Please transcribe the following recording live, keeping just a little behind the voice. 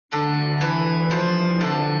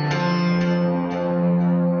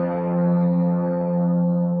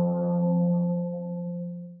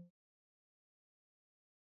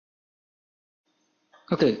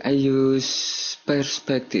Okay, I use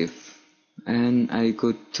perspective and I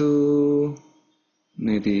go to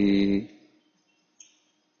maybe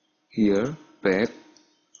here, back,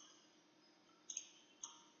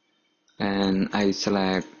 and I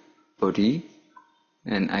select body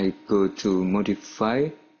and I go to modify,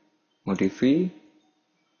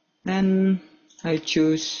 and I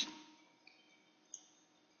choose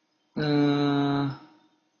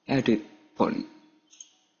edit poly.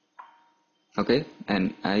 Okay,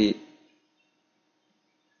 and I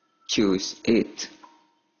choose 8.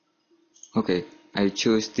 Okay, I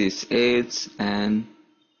choose this 8 and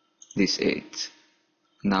this 8.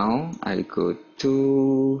 Now I go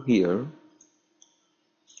to here,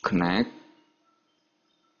 connect.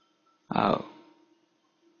 Oh.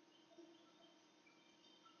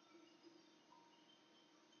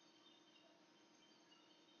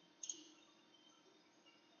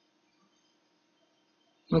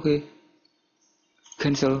 Okay,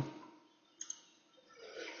 cancel.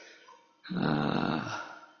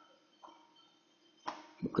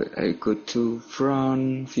 Okay, I go to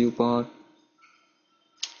front viewport,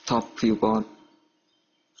 top viewport,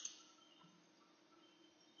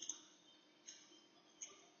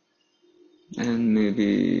 and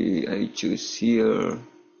maybe I choose here.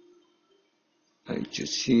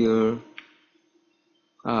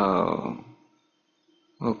 Oh,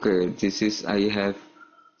 okay, this is, I have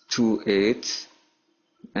 2 8s,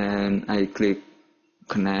 and I click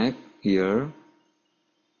connect here,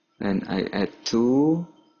 and I add 2,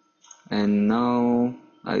 and now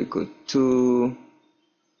I go to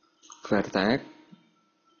vertex,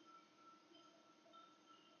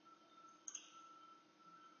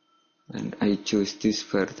 and I choose this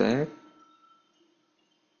vertex,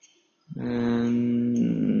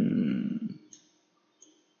 and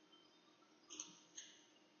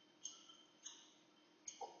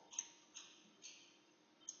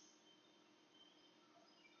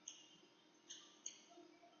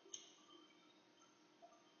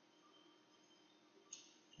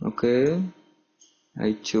okay,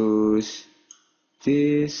 I choose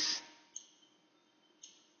this.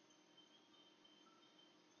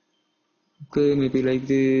 Okay, maybe like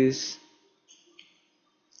this.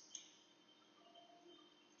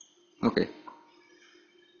 Okay,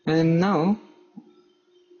 and now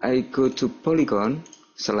I go to polygon,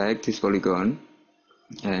 select this polygon,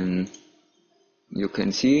 and you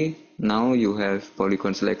can see now you have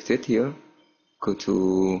polygon selected here. Go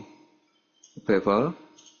to bevel,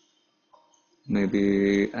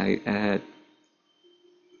 maybe I add,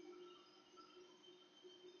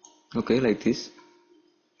 okay, like this.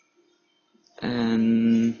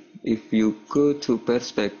 And if you go to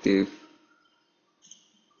perspective,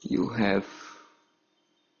 you have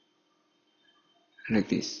like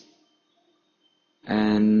this.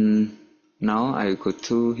 And now I go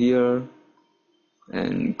to here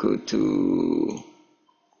and go to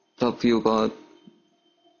top viewport.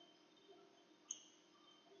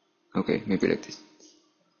 Okay, maybe like this.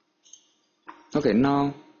 Okay,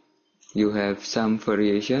 now you have some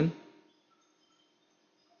variation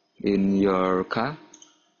in your car.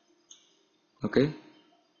 Okay,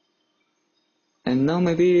 and now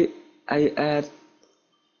maybe I add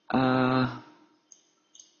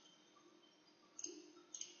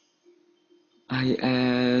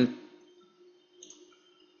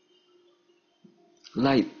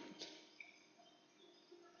light,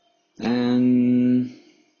 and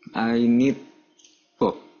I need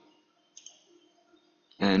pop,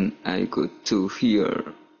 and I go to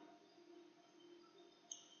here.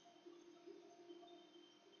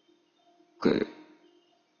 Okay,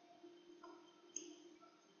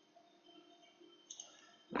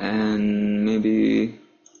 and maybe,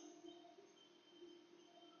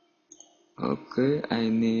 okay, I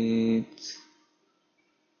need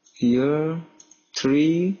here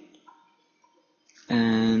 3,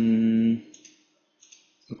 and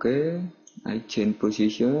okay, I change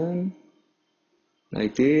position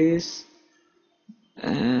like this,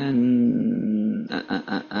 and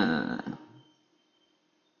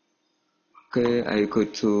okay, I go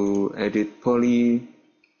to edit poly,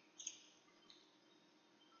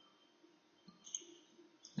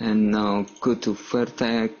 and now go to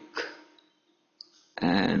vertex,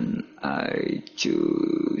 and I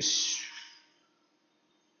choose,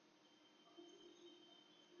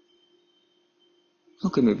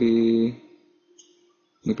 okay, maybe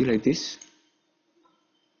like this.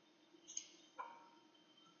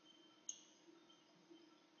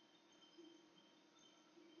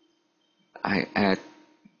 I add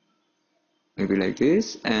maybe like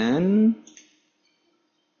this, and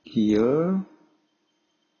here,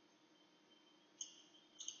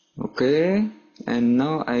 okay, and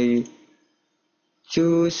now I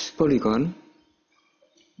choose polygon,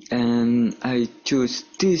 and I choose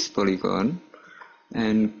this polygon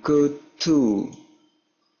and go to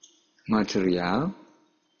material,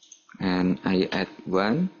 and I add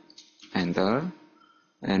one, enter,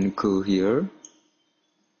 and go here,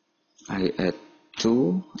 I add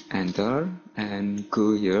two, enter, and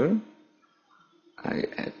go here, I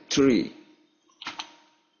add three,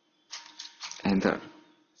 enter.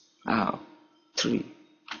 Three.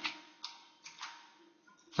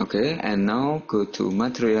 Okay, and now go to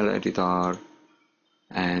material editor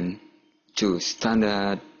and choose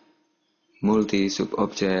standard, multi sub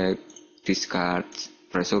object, discard,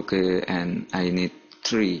 press OK, and I need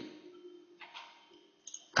 3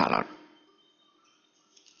 color.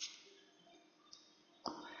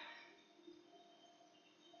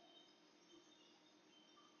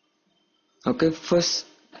 Okay, first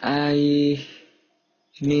I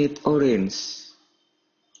need orange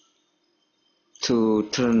to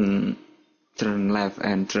turn left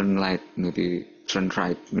and turn right, maybe turn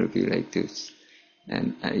right, maybe like this.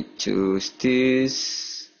 And I choose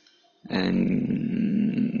this, and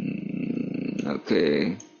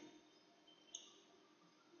okay,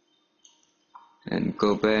 and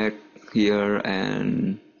go back here,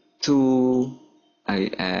 and 2, I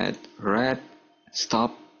add red,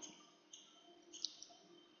 stop,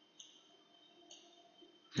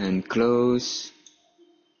 and close,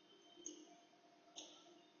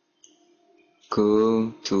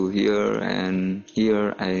 go to here, and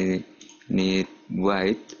here I need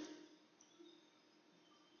white,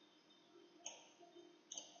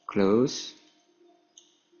 close.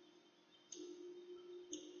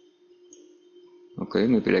 Okay,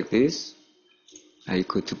 maybe like this. I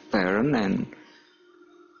go to parent, and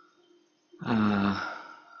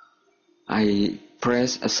I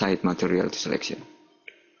press aside material to selection.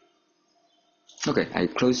 Okay, I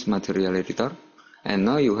close material editor, and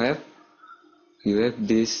now you have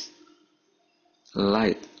this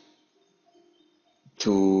light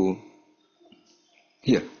to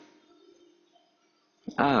here.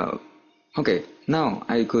 Okay, now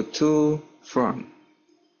I go to front,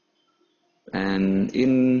 and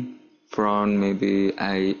in front maybe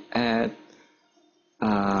I add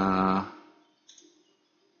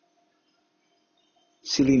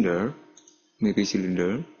cylinder, maybe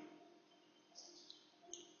cylinder.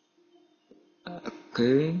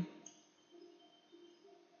 Okay,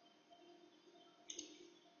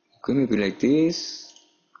 maybe like this.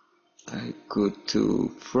 I go to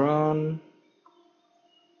front,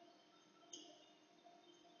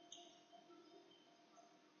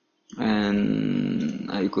 and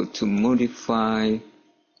I go to modify,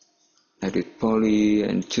 edit poly,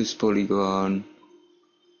 and choose polygon,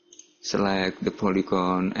 select the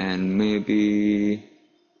polygon, and maybe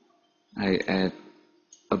I add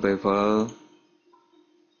a bevel.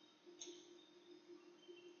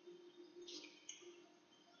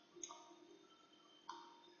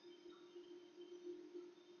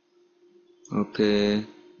 Okay,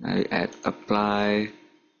 I add apply,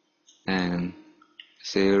 and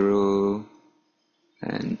 0,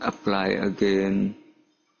 and apply again,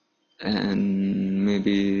 and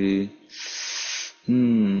maybe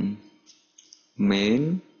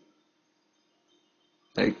main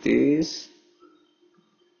like this,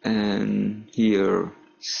 and here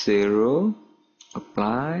 0,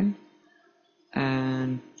 apply,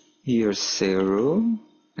 and here 0,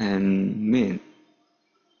 and main.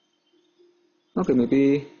 Okay,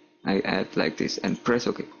 maybe I add like this and press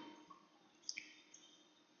OK.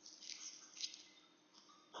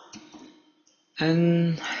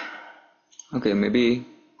 And okay, maybe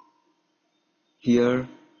here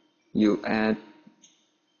you add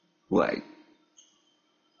white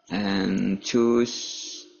and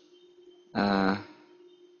choose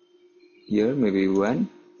here maybe 1.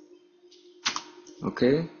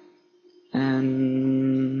 Okay,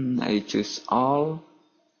 and I choose all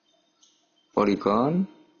polygon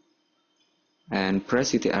and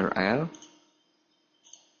press Ctrl,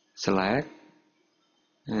 select,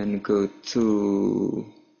 and go to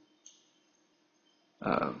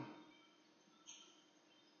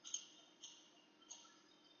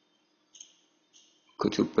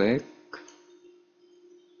back,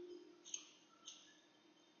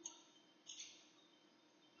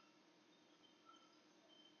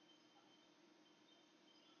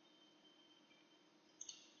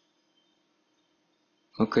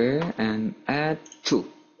 okay, and add 2.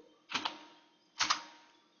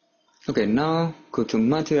 Okay, now go to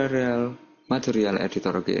material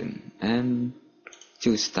editor again, and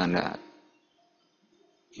choose standard,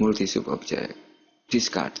 multi sub object,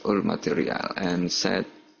 discard all material, and set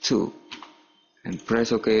 2. and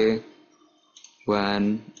press OK.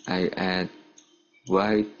 One, I add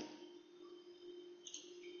white.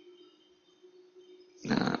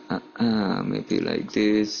 Maybe like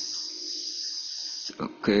this.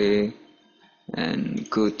 Okay, and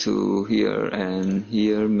go to here, and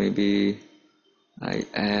here maybe I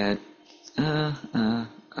add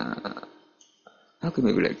okay,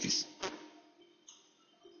 maybe like this.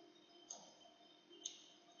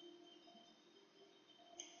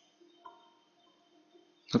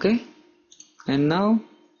 Okay, and now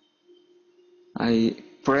I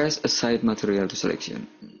press assign material to selection.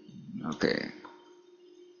 Okay,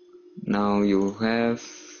 now you have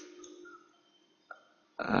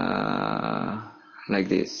like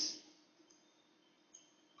this.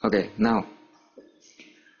 Okay, now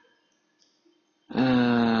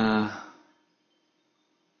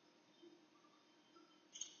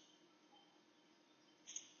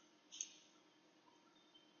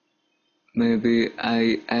maybe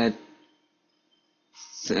I add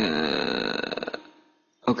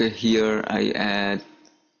okay, here I add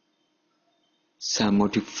some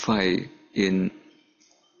modify in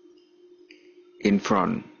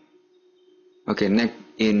front. Okay, next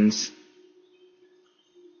in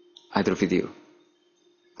other video.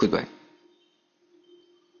 Goodbye.